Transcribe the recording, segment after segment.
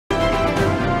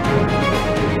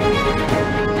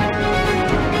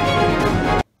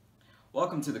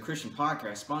Welcome to the Christian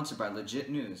Podcast sponsored by Legit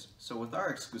News. So with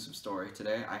our exclusive story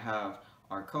today, I have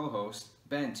our co-host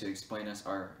Ben to explain us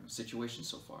our situation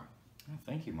so far.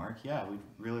 Thank you, Mark. Yeah, we'd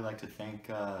really like to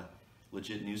thank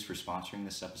Legit News for sponsoring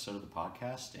this episode of the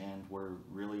podcast, and we're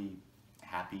really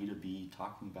happy to be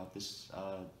talking about this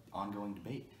ongoing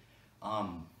debate.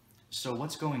 So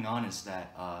what's going on is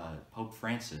that Pope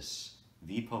Francis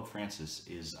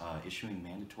is issuing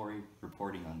mandatory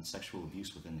reporting on sexual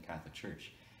abuse within the Catholic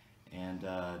Church. And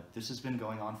this has been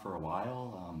going on for a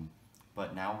while,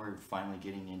 but now we're finally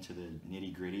getting into the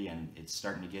nitty-gritty, and it's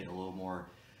starting to get a little more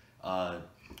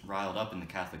riled up in the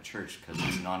Catholic Church because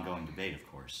it's an ongoing debate, of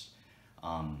course.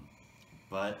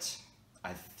 But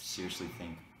I seriously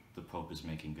think the Pope is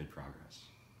making good progress.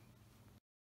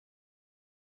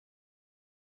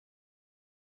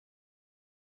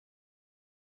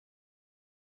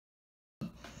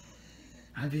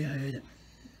 Have you heard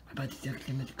about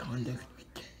sexual misconduct with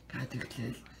Catholic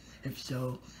Church? If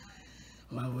so,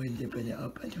 why wouldn't they bring it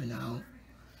up until now?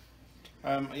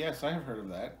 Yes, I have heard of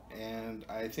that, and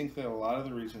I think that a lot of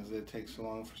the reasons that it takes so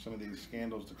long for some of these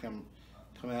scandals to come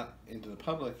out into the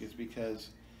public is because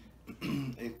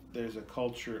there's a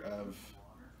culture around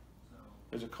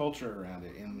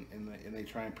it, and they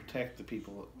try and protect the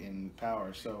people in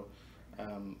power. So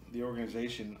the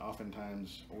organization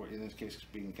oftentimes, or in this case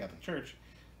being the Catholic Church,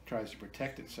 tries to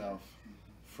protect itself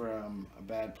from a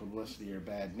bad publicity or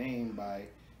bad name by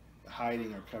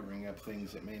hiding or covering up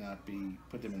things that may not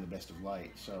put them in the best of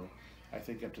light. So I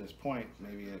think up to this point,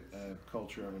 maybe a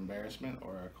culture of embarrassment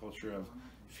or a culture of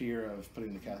fear of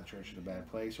putting the Catholic Church in a bad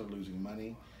place or losing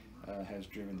money has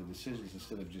driven the decisions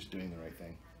instead of just doing the right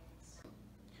thing.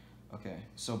 Okay,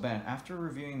 so Ben, after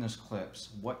reviewing those clips,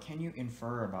 what can you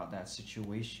infer about that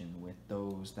situation with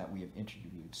those that we have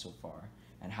interviewed so far?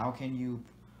 And how can you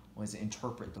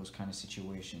interpret those kind of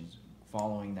situations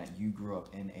following that you grew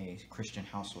up in a Christian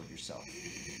household yourself?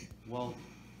 Well,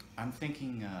 I'm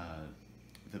thinking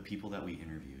the people that we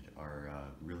interviewed are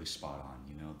really spot on.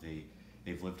 You know,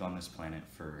 they've lived on this planet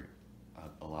for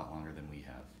a lot longer than we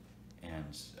have,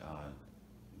 and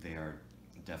they are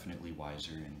definitely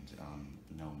wiser and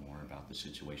know more about the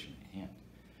situation at hand.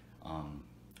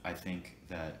 I think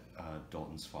that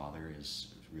Dalton's father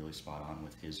is really spot on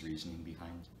with his reasoning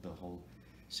behind the whole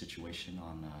situation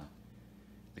on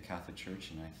the Catholic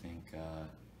Church, and I think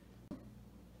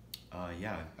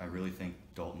I really think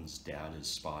Dalton's dad is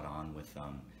spot on with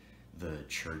the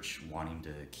church wanting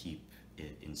to keep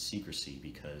it in secrecy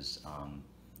because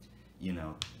you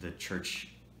know, the church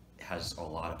has a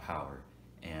lot of power,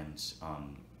 and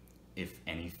if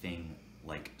anything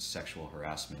like sexual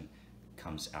harassment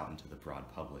comes out into the broad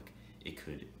public, it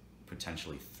could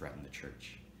potentially threaten the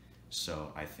church.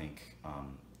 So I think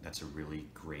that's a really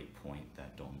great point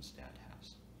that Dalton's dad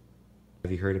has.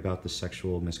 Have you heard about the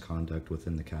sexual misconduct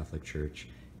within the Catholic Church?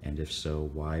 And if so,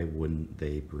 why wouldn't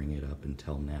they bring it up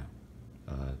until now?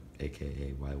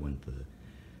 AKA, why wouldn't the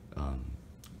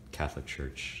Catholic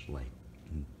Church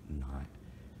not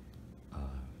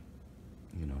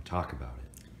talk about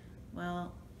it?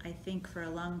 Well, I think for a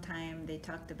long time they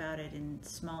talked about it in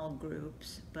small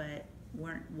groups, but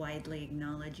weren't widely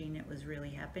acknowledging it was really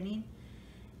happening.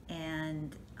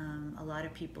 And a lot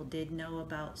of people did know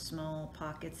about small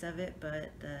pockets of it,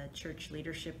 but the church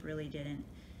leadership really didn't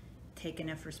take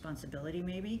enough responsibility,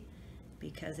 maybe,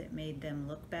 because it made them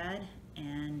look bad.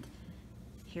 And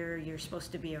here you're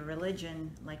supposed to be a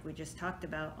religion, like we just talked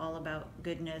about, all about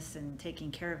goodness and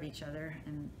taking care of each other,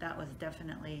 and that was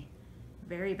definitely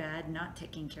very bad, not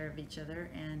taking care of each other,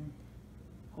 and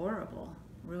horrible,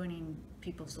 ruining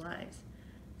people's lives.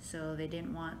 So they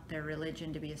didn't want their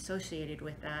religion to be associated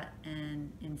with that,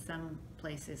 and in some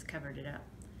places covered it up.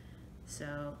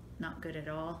 So not good at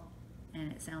all.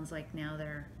 And it sounds like now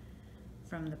they're,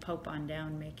 from the Pope on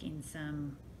down, making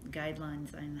some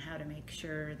guidelines on how to make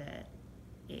sure that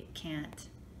it can't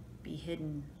be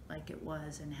hidden like it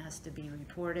was, and has to be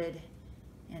reported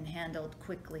and handled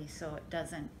quickly so it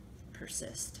doesn't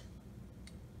persist.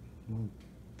 Well,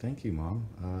 thank you,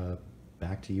 Mom.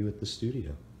 Back to you at the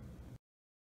studio.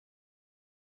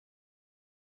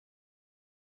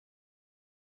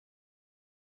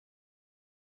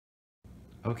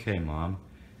 Okay, Mom.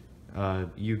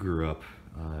 You grew up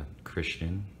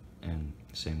Christian, and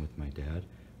same with my dad.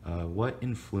 What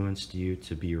influenced you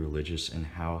to be religious, and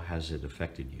how has it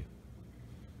affected you?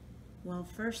 Well,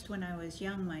 first, when I was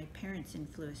young, my parents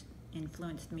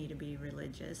influenced me to be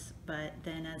religious, but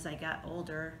then as I got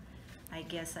older, I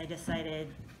guess I decided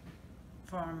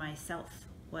for myself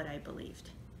what I believed.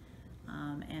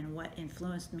 And what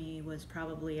influenced me was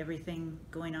probably everything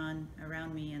going on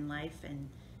around me in life, and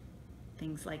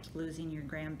things like losing your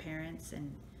grandparents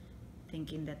and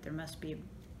thinking that there must be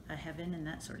a heaven and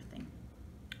that sort of thing.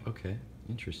 Okay,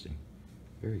 interesting.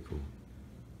 Very cool.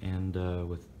 And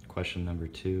with question number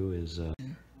 2 is...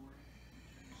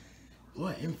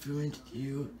 What influenced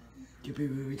you to be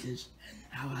religious, and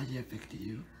how has it affected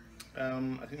you?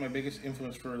 I think my biggest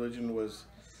influence for religion was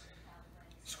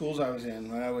schools I was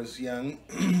in. When I was young,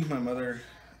 my mother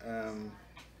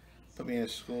put me in a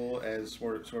school as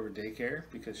sort of a daycare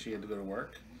because she had to go to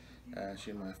work.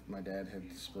 She and my dad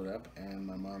had split up, and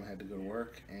my mom had to go to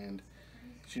work, and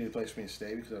she needed a place for me to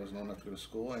stay because I wasn't old enough to go to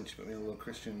school, and she put me in a little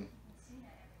Christian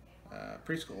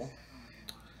preschool.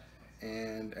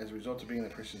 And as a result of being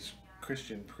in a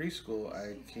Christian preschool,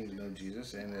 I came to know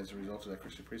Jesus, and as a result of that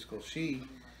Christian preschool, she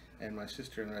and my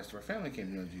sister and the rest of our family came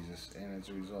to know Jesus, and as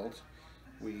a result,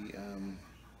 we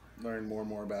learned more and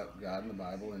more about God and the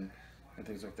Bible and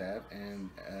things like that, and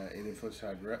it influenced how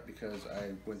I grew up because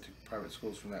I went to private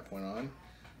schools from that point on,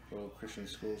 little Christian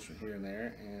schools from here and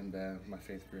there, and my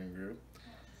faith grew and grew,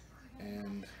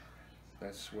 and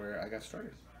that's where I got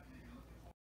started.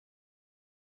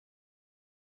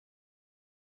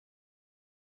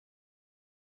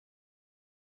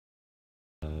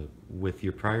 With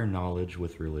your prior knowledge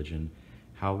with religion,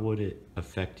 how would it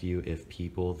affect you if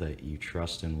people that you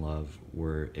trust and love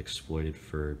were exploited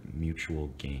for mutual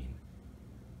gain?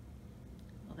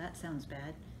 Well, that sounds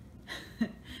bad.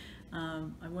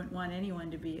 I wouldn't want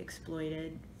anyone to be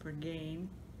exploited for gain.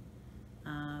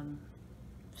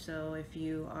 So if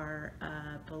you are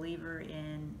a believer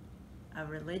in a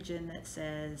religion that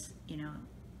says, you know,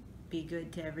 be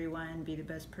good to everyone, be the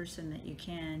best person that you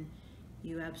can,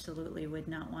 you absolutely would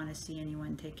not want to see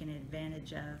anyone taken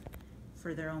advantage of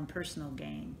for their own personal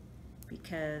gain.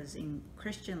 Because in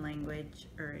Christian language,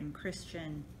 or in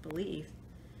Christian belief,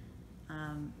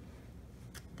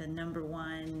 the number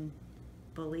one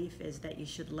belief is that you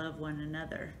should love one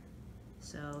another.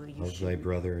 So you Love thy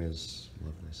brother as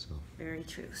love thyself. Very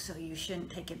true. So you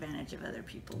shouldn't take advantage of other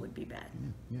people, would be bad.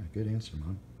 Yeah, good answer,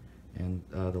 Mom. And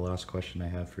the last question I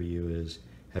have for you is...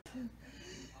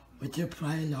 With your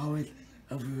prior knowledge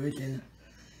of religion,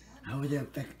 how would it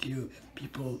affect you if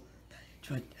people that you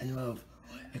trust and love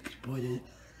are exploited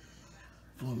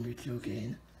for mutual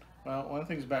gain? Well, one of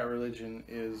the things about religion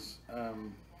is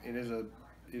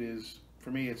for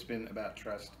me, it's been about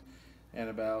trust and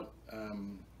about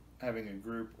having a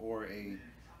group or a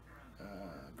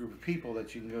group of people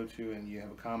that you can go to and you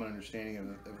have a common understanding of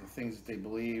the things that they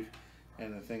believe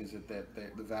and the things that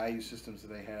the value systems that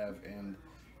they have and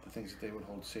the things that they would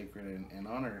hold sacred and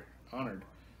honored.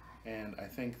 And I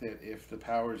think that if the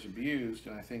power is abused,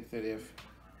 and I think that if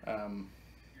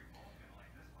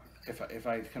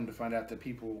I come to find out that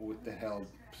people that held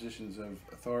positions of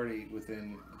authority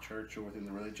within the church or within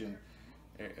the religion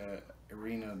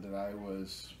arena that I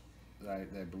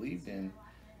believed in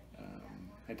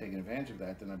had taken advantage of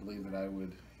that, then I believe I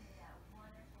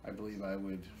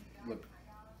would look.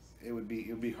 It would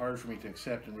be hard for me to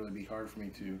accept, and really be hard for me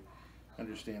to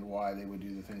understand why they would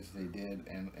do the things that they did,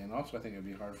 and also I think it would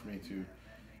be hard for me to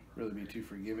really be too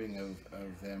forgiving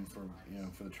of them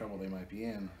for the trouble they might be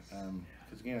in.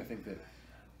 Because again, I think that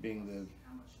being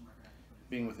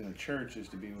within a church is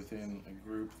to be within a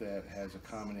group that has a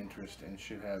common interest and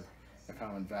should have a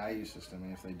common value system.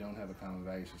 And if they don't have a common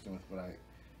value system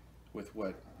with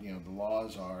what the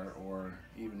laws are, or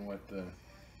even what the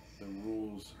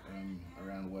rules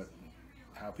around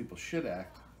how people should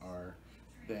act are,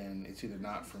 then it's either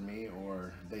not for me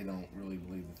or they don't really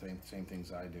believe the same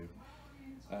things I do.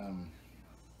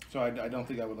 So I don't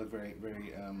think I would look very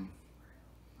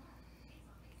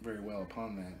well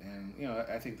upon that. And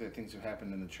I think that things have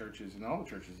happened in the churches, in all the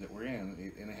churches that we're in,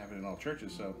 and they happen in all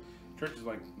churches. So church is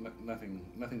like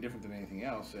nothing different than anything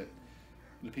else. That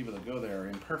the people that go there are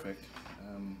imperfect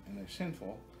and they're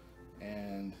sinful,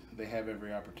 and they have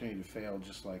every opportunity to fail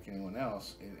just like anyone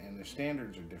else, and their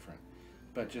standards are different.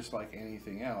 But just like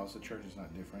anything else, the church is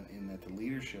not different in that the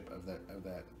leadership of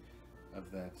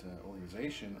that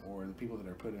organization, or the people that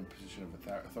are put in a position of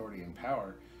authority and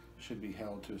power, should be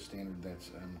held to a standard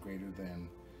that's greater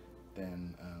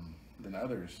than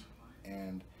others.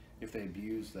 And if they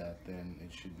abuse that, then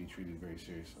it should be treated very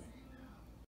seriously.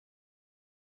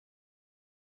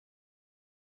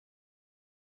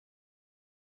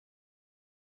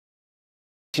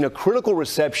 A critical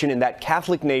reception in that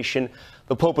Catholic nation,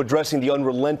 the Pope addressing the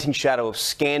unrelenting shadow of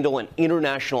scandal and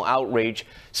international outrage,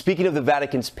 speaking of the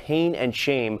Vatican's pain and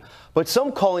shame, but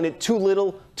some calling it too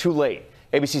little, too late.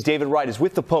 ABC's David Wright is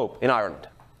with the Pope in Ireland.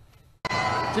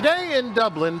 Today in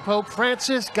Dublin, Pope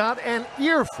Francis got an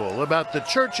earful about the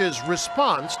church's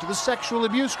response to the sexual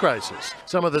abuse crisis.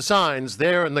 Some of the signs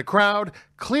there in the crowd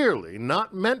clearly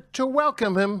not meant to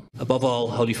welcome him. Above all,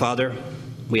 Holy Father,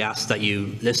 we ask that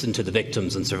you listen to the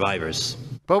victims and survivors.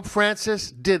 Pope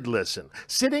Francis did listen,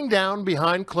 sitting down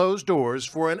behind closed doors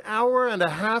for an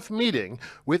hour-and-a-half meeting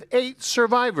with 8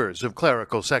 survivors of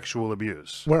clerical sexual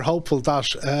abuse. We're hopeful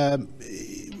that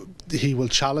he will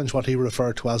challenge what he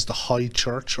referred to as the high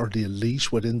church, or the elite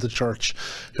within the church,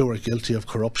 who are guilty of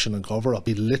corruption and cover-up.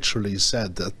 He literally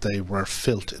said that they were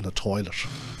filth in the toilet.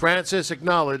 Francis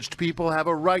acknowledged people have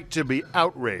a right to be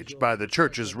outraged by the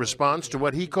church's response to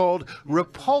what he called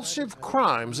repulsive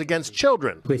crimes against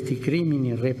children. Questi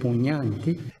crimini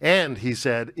repugnanti. And he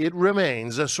said it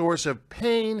remains a source of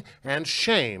pain and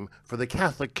shame for the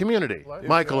Catholic community.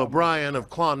 Michael O'Brien of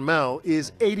Clonmel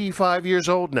is 85 years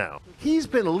old now. He's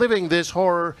been living this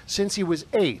horror since he was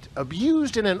 8,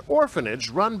 abused in an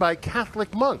orphanage run by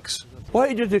Catholic monks.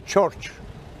 Why did the church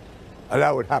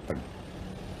allow it happen?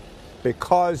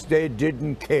 Because they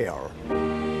didn't care.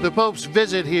 The Pope's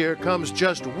visit here comes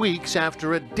just weeks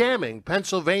after a damning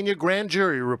Pennsylvania grand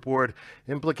jury report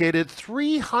implicated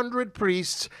 300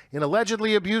 priests in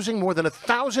allegedly abusing more than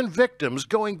 1,000 victims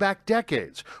going back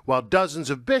decades, while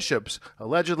dozens of bishops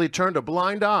allegedly turned a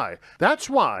blind eye. That's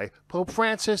why Pope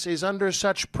Francis is under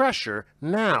such pressure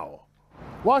now.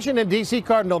 Washington, D.C.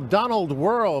 Cardinal Donald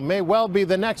Wuerl may well be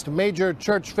the next major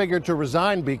church figure to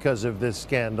resign because of this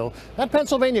scandal. That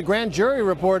Pennsylvania grand jury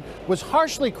report was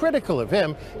harshly critical of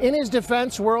him. In his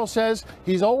defense, Wuerl says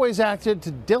he's always acted to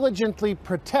diligently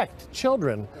protect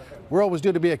children. Wuerl was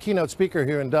due to be a keynote speaker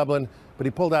here in Dublin, but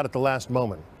he pulled out at the last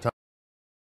moment.